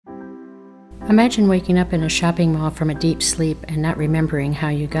Imagine waking up in a shopping mall from a deep sleep and not remembering how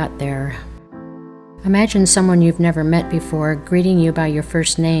you got there. Imagine someone you've never met before greeting you by your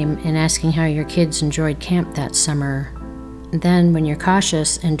first name and asking how your kids enjoyed camp that summer. Then, when you're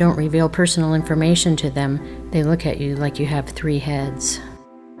cautious and don't reveal personal information to them, they look at you like you have 3 heads.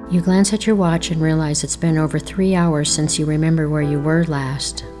 You glance at your watch and realize it's been over 3 hours since you remember where you were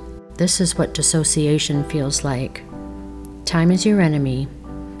last. This is what dissociation feels like. Time is your enemy.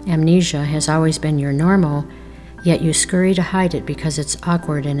 Amnesia has always been your normal, yet you scurry to hide it because it's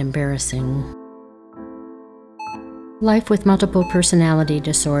awkward and embarrassing. Life with multiple personality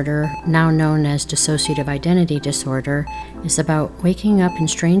disorder, now known as dissociative identity disorder, is about waking up in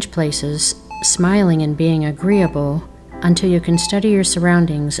strange places, smiling and being agreeable, until you can study your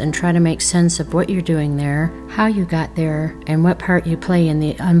surroundings and try to make sense of what you're doing there, how you got there, and what part you play in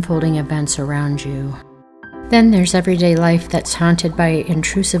the unfolding events around you. Then there's everyday life that's haunted by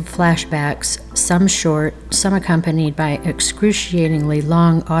intrusive flashbacks, some short, some accompanied by excruciatingly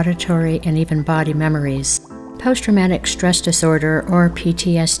long auditory and even body memories. Post-traumatic stress disorder, or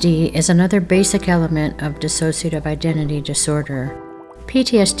PTSD, is another basic element of dissociative identity disorder.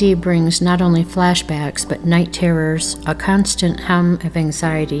 PTSD brings not only flashbacks, but night terrors, a constant hum of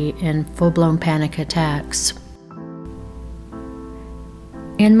anxiety, and full-blown panic attacks.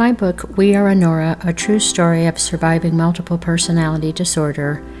 In my book, We Are Annora, a true story of surviving multiple personality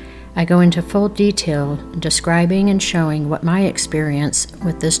disorder, I go into full detail describing and showing what my experience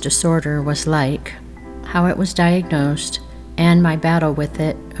with this disorder was like, how it was diagnosed, and my battle with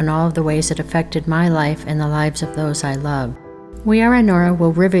it, and all of the ways it affected my life and the lives of those I love. We Are Annora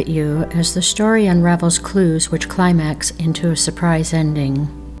will rivet you as the story unravels clues which climax into a surprise ending.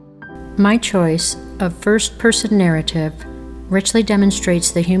 My choice of first-person narrative richly demonstrates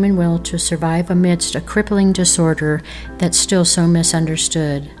the human will to survive amidst a crippling disorder that's still so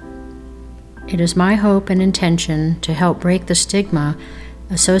misunderstood. It is my hope and intention to help break the stigma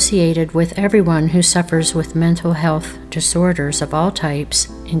associated with everyone who suffers with mental health disorders of all types,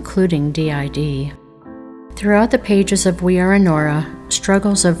 including DID. Throughout the pages of We Are Annora,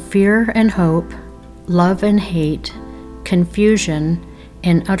 struggles of fear and hope, love and hate, confusion,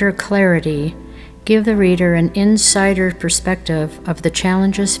 and utter clarity give the reader an insider perspective of the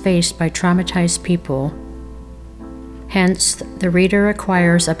challenges faced by traumatized people. Hence, the reader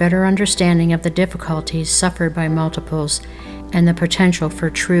acquires a better understanding of the difficulties suffered by multiples and the potential for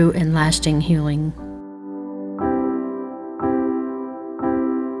true and lasting healing.